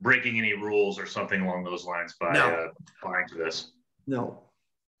breaking any rules or something along those lines by applying to this. No.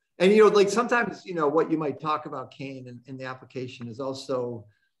 And, like sometimes, what you might talk about, Kane, in the application is also,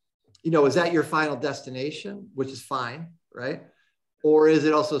 is that your final destination, which is fine, right? Or is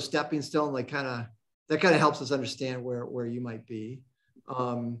it also a stepping stone, that kind of helps us understand where you might be.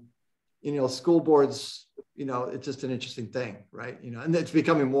 School boards, it's just an interesting thing, right? And it's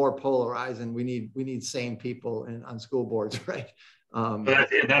becoming more polarized, and we need sane people on school boards, right?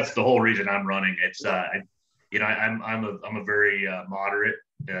 That's the whole reason I'm running. It's I'm a very moderate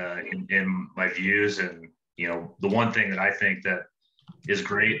in my views, and the one thing that I think that is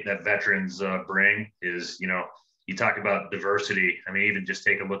great that veterans bring is you talk about diversity. I mean, even just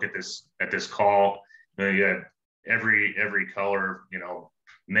take a look at this call. You have every color,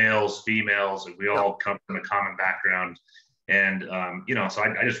 males, females, and we all come from a common background, and so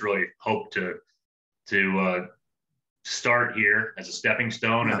I just really hope to start here as a stepping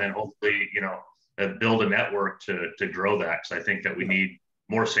stone, and then hopefully build a network to grow that, because I think that we need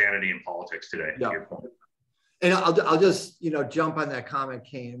more sanity in politics today. To your point. And I'll just jump on that comment,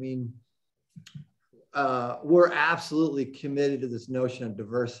 Kane. I mean, we're absolutely committed to this notion of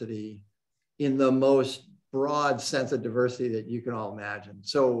diversity in the most broad sense of diversity that you can all imagine.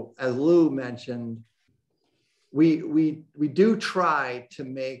 So as Lou mentioned, we do try to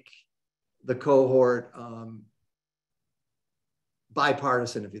make the cohort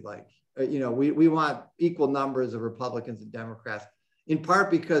bipartisan, if you like. We want equal numbers of Republicans and Democrats, in part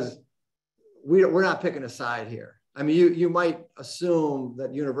because we're not picking a side here. I mean, you might assume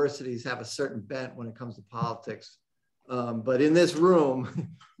that universities have a certain bent when it comes to politics. But in this room,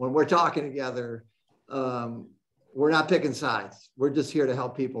 when we're talking together, we're not picking sides. We're just here to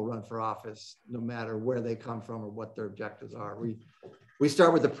help people run for office, no matter where they come from or what their objectives are. We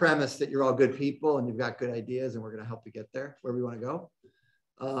start with the premise that you're all good people and you've got good ideas, and we're going to help you get there, where we want to go.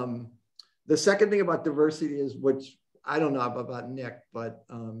 The second thing about diversity is, which I don't know about Nick, but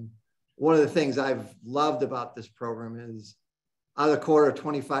one of the things I've loved about this program is, out of the quarter of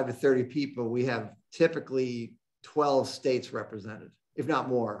 25 to 30 people, we have typically 12 states represented, if not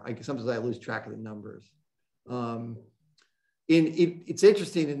more. Sometimes I lose track of the numbers. It's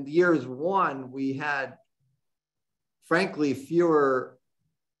interesting, in years one, we had, frankly, fewer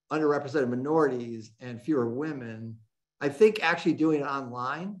underrepresented minorities and fewer women. I think actually doing it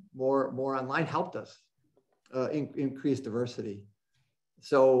online, more online, helped us increase diversity.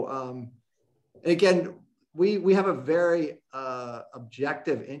 So again, we have a very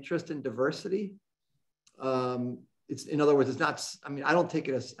objective interest in diversity. It's, in other words, it's not, I mean, I don't take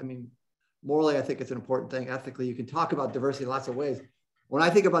it as, I mean, morally, I think it's an important thing. Ethically, you can talk about diversity in lots of ways. When I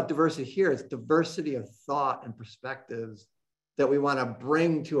think about diversity here, it's diversity of thought and perspectives that we want to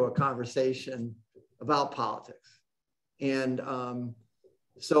bring to a conversation about politics. And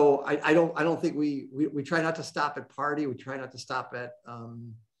so I don't think we try not to stop at party. We try not to stop at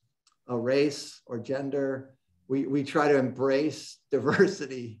a race or gender. We try to embrace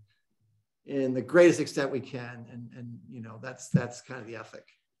diversity in the greatest extent we can. And you know, that's kind of the ethic.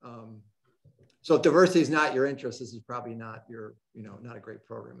 So if diversity is not your interest, this is probably not your, you know, not a great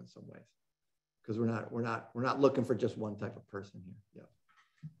program in some ways, because we're not looking for just one type of person here. Yeah.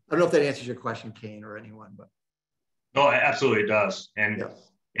 I don't know if that answers your question, Kane, or anyone, but. No, absolutely it does. And, yeah.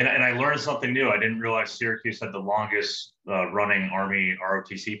 and I learned something new. I didn't realize Syracuse had the longest running Army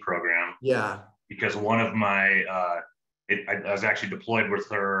ROTC program. Yeah. Because one of my, I was actually deployed with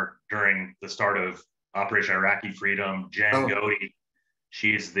her during the start of Operation Iraqi Freedom. Jen Godey,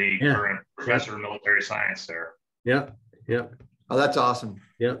 she's the current professor of military science there. Yeah. Yeah. Oh, that's awesome.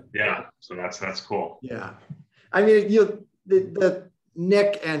 Yeah. Yeah. So that's cool. Yeah. I mean, the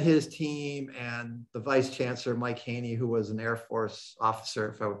Nick and his team and the Vice Chancellor, Mike Haney, who was an Air Force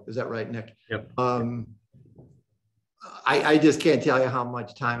officer, is that right, Nick? Yep. I just can't tell you how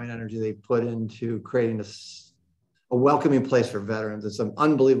much time and energy they put into creating a welcoming place for veterans. It's an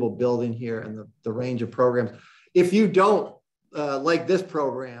unbelievable building here, and the range of programs. If you don't like this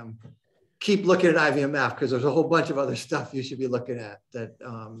program, keep looking at IVMF because there's a whole bunch of other stuff you should be looking at that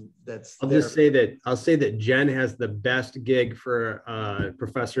that's I'll say that Jen has the best gig for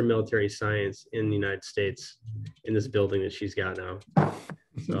professor of military science in the United States in this building that she's got now.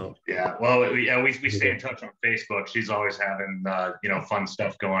 So yeah, well, we stay in touch on Facebook. She's always having fun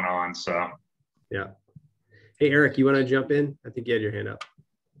stuff going on. So yeah. Hey Eric, you want to jump in? I think you had your hand up.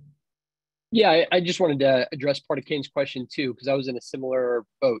 Yeah, I just wanted to address part of Kane's question too, because I was in a similar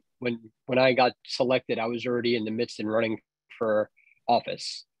boat. When I got selected, I was already in the midst and running for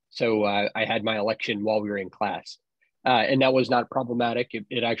office. So I had my election while we were in class. And that was not problematic.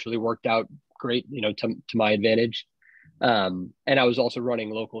 It actually worked out great, to my advantage. And I was also running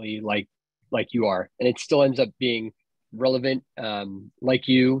locally like you are. And it still ends up being relevant. Like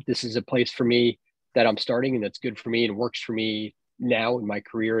you, this is a place for me that I'm starting and that's good for me and works for me now in my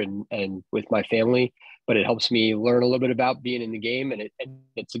career and with my family, but it helps me learn a little bit about being in the game. And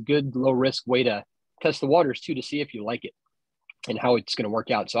it's a good low risk way to test the waters too, to see if you like it and how it's going to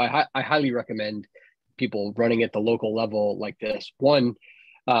work out. So I highly recommend people running at the local level like this. One,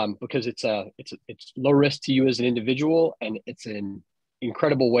 because it's low risk to you as an individual, and it's an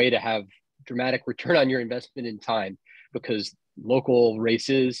incredible way to have dramatic return on your investment in time, because local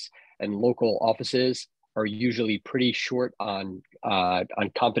races and local offices are usually pretty short on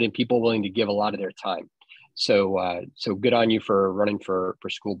competent people willing to give a lot of their time. So good on you for running for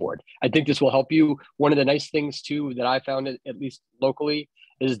school board. I think this will help you. One of the nice things too that I found, at least locally,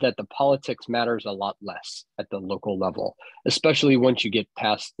 is that the politics matters a lot less at the local level, especially once you get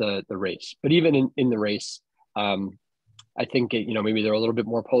past the race. But even in the race, I think maybe they're a little bit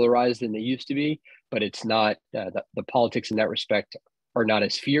more polarized than they used to be, but it's not the politics in that respect are not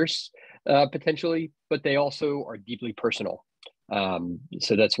as fierce potentially, but they also are deeply personal.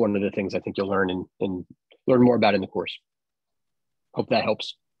 So that's one of the things I think you'll learn and learn more about in the course. Hope that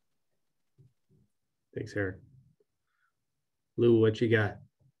helps. Thanks, Eric. Lou, what you got?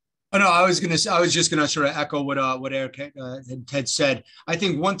 Oh no, I was just gonna sort of echo what Eric had said. I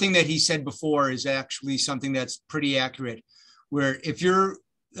think one thing that he said before is actually something that's pretty accurate. Where if you're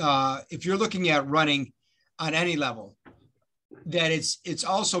looking at running on any level, that it's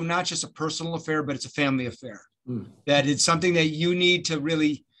also not just a personal affair, but it's a family affair. That it's something that you need to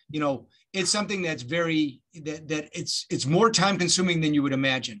really, it's something that's that it's more time consuming than you would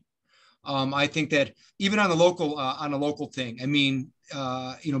imagine. I think that even on a local thing, I mean,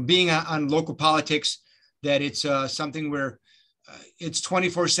 being on local politics, that it's something where it's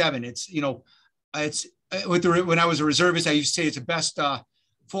 24/7. It's when I was a reservist, I used to say it's the best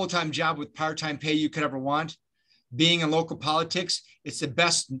full-time job with part-time pay you could ever want. Being in local politics, it's the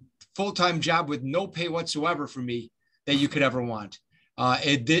best full-time job with no pay whatsoever for me that you could ever want.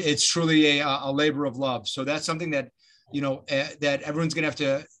 It's truly a labor of love. So that's something that, that everyone's going to have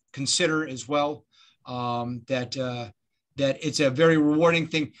to consider as well. That it's a very rewarding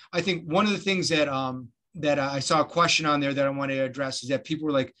thing. I think one of the things that I saw a question on there that I want to address is that people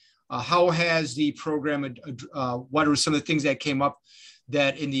were like, how has the program, what are some of the things that came up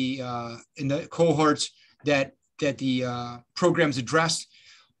that in the cohorts that the programs addressed?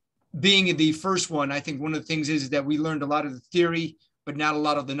 Being the first one, I think one of the things is that we learned a lot of the theory, but not a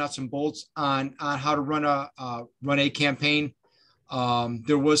lot of the nuts and bolts on how to run a campaign.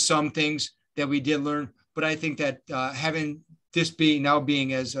 There was some things that we did learn, but I think that having this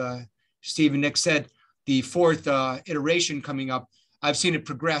being, as Steve and Nick said, the fourth iteration coming up, I've seen it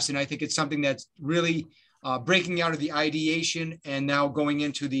progress, and I think it's something that's really breaking out of the ideation and now going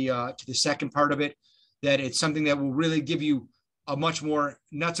into the second part of it. That it's something that will really give you a much more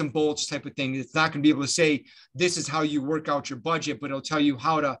nuts and bolts type of thing. It's not going to be able to say, this is how you work out your budget, but it'll tell you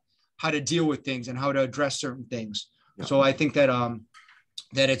how to deal with things and how to address certain things. Yeah. So I think that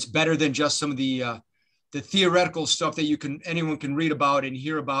it's better than just some of the theoretical stuff that anyone can read about and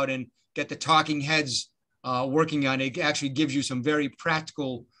hear about and get the talking heads working on. It actually gives you some very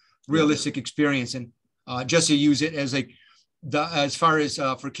practical, realistic experience. And just to use it as as far as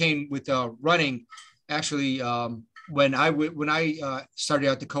for Kane with running, actually, when I started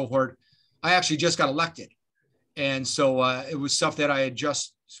out the cohort, I actually just got elected. And so it was stuff that I had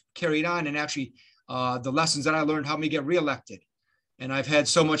just carried on, and actually the lessons that I learned helped me get reelected. And I've had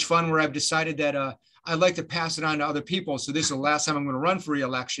so much fun where I've decided that I'd like to pass it on to other people. So this is the last time I'm going to run for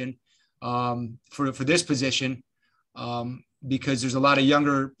reelection for this position, because there's a lot of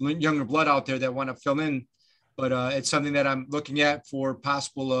younger blood out there that want to fill in. But it's something that I'm looking at for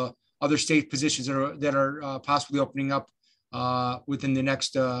possible other state positions that are possibly opening up within the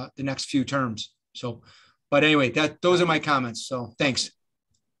next few terms. So, but anyway, those are my comments. So thanks.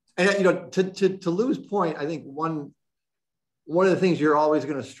 And to Lou's point, I think one one of the things you're always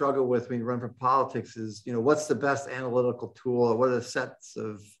going to struggle with when you run for politics is, what's the best analytical tool, or what are the sets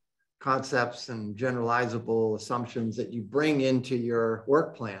of concepts and generalizable assumptions that you bring into your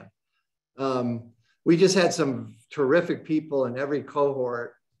work plan. We just had some terrific people in every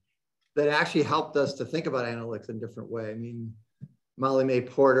cohort that actually helped us to think about analytics in a different way. I mean, Molly Mae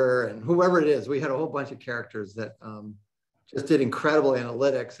Porter and whoever it is, we had a whole bunch of characters that just did incredible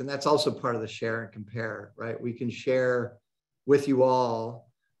analytics. And that's also part of the share and compare, right? We can share with you all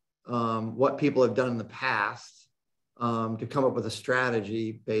what people have done in the past to come up with a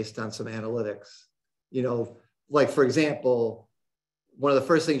strategy based on some analytics. Like for example, one of the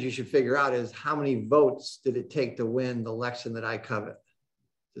first things you should figure out is how many votes did it take to win the election that I covet?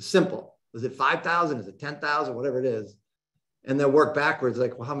 It's simple. Is it 5,000? Is it 10,000? Whatever it is. And then work backwards,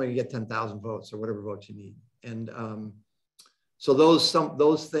 like, well, how many get 10,000 votes or whatever votes you need? And so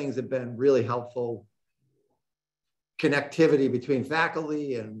those things have been really helpful. Connectivity between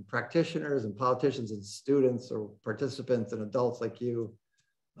faculty and practitioners and politicians and students or participants and adults like you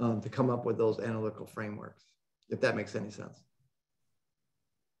to come up with those analytical frameworks, if that makes any sense.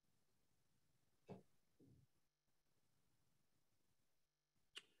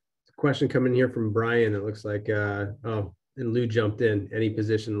 Question coming here from Brian. It looks like, and Lou jumped in. Any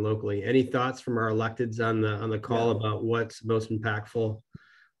position locally? Any thoughts from our electeds on the call about what's most impactful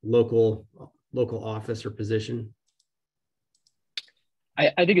local office or position?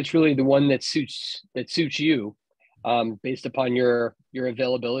 I think it's really the one that suits you, based upon your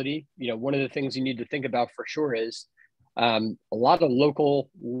availability. One of the things you need to think about for sure is a lot of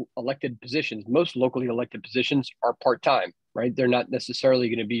local elected positions. Most locally elected positions are part-time. Right? They're not necessarily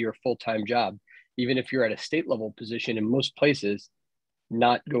going to be your full-time job. Even if you're at a state level position, in most places,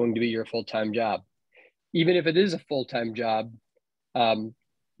 not going to be your full-time job. Even if it is a full-time job,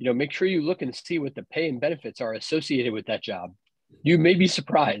 make sure you look and see what the pay and benefits are associated with that job. You may be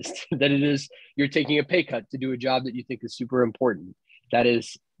surprised that you're taking a pay cut to do a job that you think is super important. That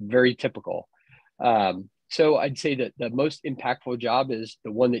is very typical. So I'd say that the most impactful job is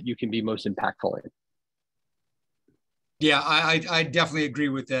the one that you can be most impactful in. Yeah, I definitely agree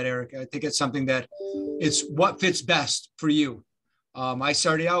with that, Eric. I think it's something that it's what fits best for you. I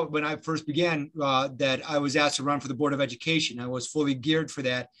started out when I first began that I was asked to run for the Board of Education. I was fully geared for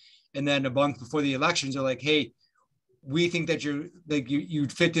that. And then a month before the elections, they're like, hey, we think that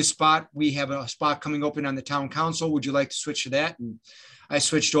you'd fit this spot. We have a spot coming open on the town council. Would you like to switch to that? And I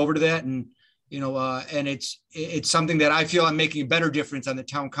switched over to that. And, and it's something that I feel I'm making a better difference on the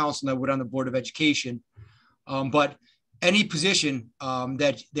town council than I would on the Board of Education. But any position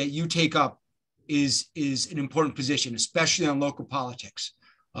that you take up is an important position, especially on local politics.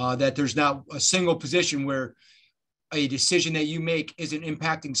 That there's not a single position where a decision that you make isn't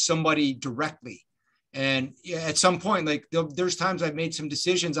impacting somebody directly. And at some point, like there's times I've made some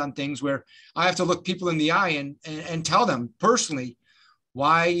decisions on things where I have to look people in the eye and tell them personally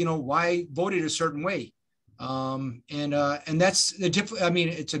why voted a certain way. And that's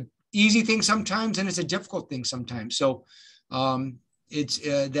it's a easy thing sometimes, and it's a difficult thing sometimes. So it's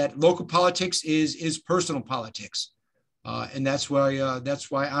that local politics is personal politics, and that's why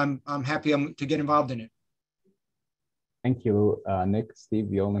I'm happy to get involved in it. Thank you, Nick. Steve,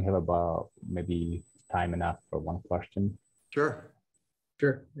 we only have about maybe time enough for one question. Sure.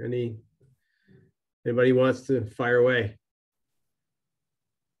 Anybody wants to fire away?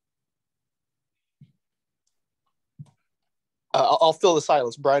 I'll fill the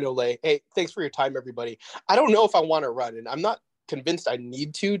silence. Brian Olay. Hey, thanks for your time, everybody. I don't know if I want to run, and I'm not convinced I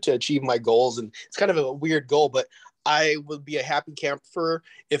need to achieve my goals. And it's kind of a weird goal, but I would be a happy camper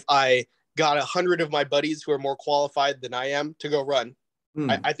if I got 100 of my buddies who are more qualified than I am to go run.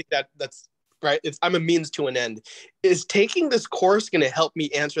 I think that's right. I'm a means to an end. Is taking this course going to help me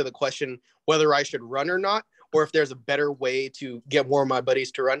answer the question whether I should run or not, or if there's a better way to get more of my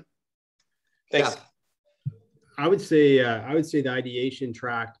buddies to run? Thanks. Yeah. I would say the ideation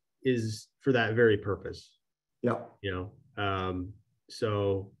track is for that very purpose. Yeah.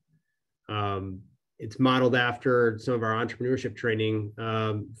 It's modeled after some of our entrepreneurship training,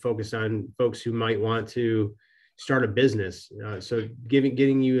 focused on folks who might want to start a business. So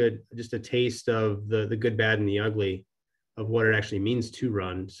getting you just a taste of the good, bad, and the ugly of what it actually means to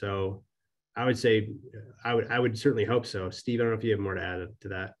run. So I would say I would certainly hope so. Steve, I don't know if you have more to add to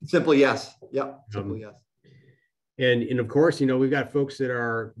that. Simple yes. Yep. Simple yes. And of course, we've got folks that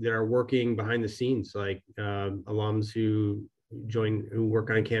are working behind the scenes, like alums who work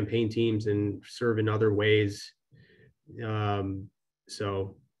on campaign teams and serve in other ways.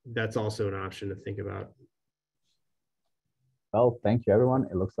 So that's also an option to think about. Well, thank you, everyone.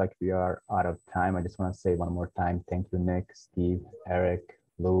 It looks like we are out of time. I just want to say one more time, thank you, Nick, Steve, Eric,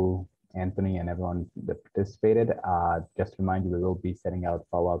 Lou, Anthony, and everyone that participated. Just to remind you, we will be sending out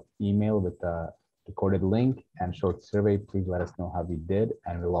follow-up email with the recorded link and short survey. Please let us know how we did.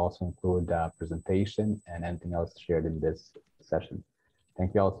 And we'll also include presentation and anything else shared in this session.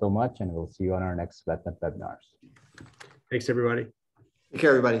 Thank you all so much, and we'll see you on our next VetNet webinars. Thanks, everybody. Take care,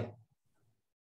 everybody.